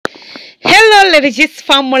Ladies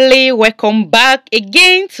family, welcome back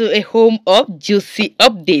again to a home of juicy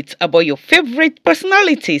updates about your favorite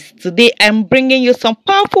personalities. Today I'm bringing you some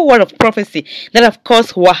powerful word of prophecy that have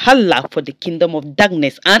caused wahala for the kingdom of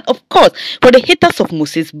darkness and of course for the haters of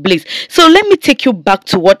Moses Bliss. So let me take you back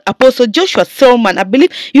to what Apostle Joshua Selman, I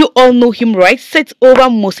believe you all know him, right, said over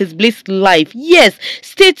Moses Bliss' life. Yes,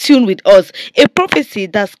 stay tuned with us. A prophecy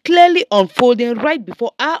that's clearly unfolding right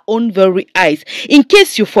before our own very eyes. In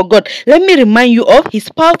case you forgot, let me remind you of his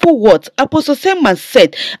powerful words. Apostle Selman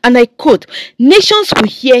said, and I quote, "Nations will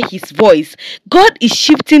hear his voice. God is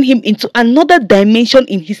shifting him into another dimension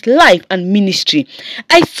in his life and ministry.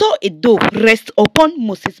 I saw a dove rest upon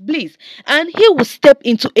Moses Bliss, and he will step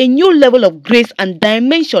into a new level of grace and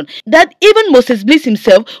dimension that even Moses Bliss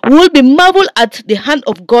himself will be marveled at the hand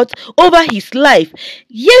of God over his life."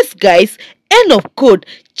 Yes, guys. End of quote.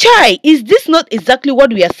 Chai, is this not exactly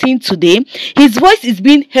what we are seeing today? His voice is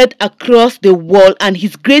being heard across the world and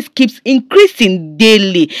his grace keeps increasing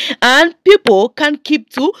daily and people can't keep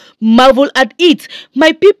to marvel at it.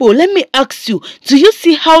 My people, let me ask you, do you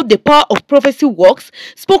see how the power of prophecy works?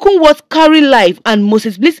 Spoken words carry life and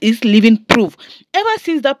Moses Bliss is living proof. Ever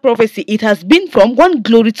since that prophecy, it has been from one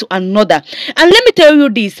glory to another. And let me tell you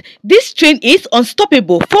this train is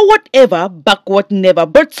unstoppable. Forward ever, backward never.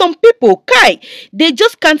 But some people, they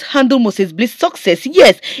just can't handle Moses Bliss' success.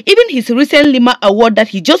 Yes, even his recent Lima award that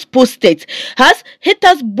he just posted has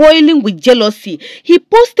haters boiling with jealousy. He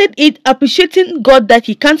posted it appreciating God that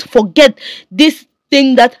he can't forget this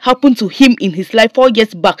thing that happened to him in his life 4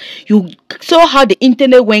 years back. You saw how the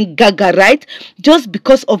internet went gaga, right? Just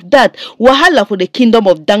because of that. Wahala for the kingdom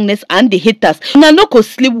of darkness and the haters. Nano could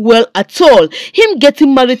sleep well at all. Him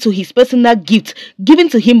getting married to his personal gift given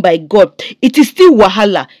to him by God, it is still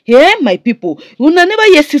wahala. Yeah, my people, we will never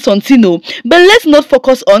hear something, no. But let's not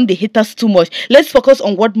focus on the haters too much. Let's focus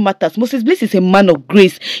on what matters. Moses Bliss is a man of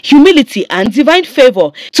grace, humility and divine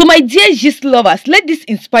favor. To my dear gist lovers, let this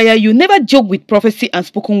inspire you. Never joke with prophecy and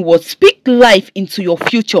spoken words. Speak life into your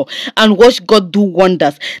future and watch God do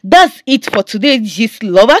wonders. That's it for today's gist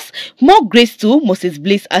lovers. More grace to Moses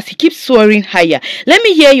Bliss as he keeps soaring higher. Let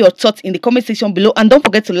me hear your thoughts in the comment section below and don't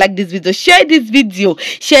forget to like this video, share this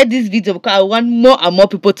video because I want more and more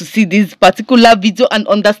people to see this particular video and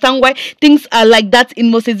understand why things are like that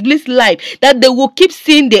in Moses Bliss' life, that they will keep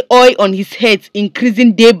seeing the oil on his head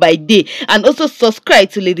increasing day by day. And also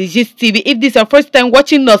subscribe to Lady Gist TV if this is your first time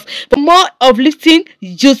watching us for more uplifting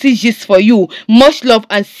juicy gist for you. Much love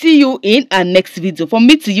and see you in our next video. From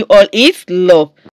me to you all is love.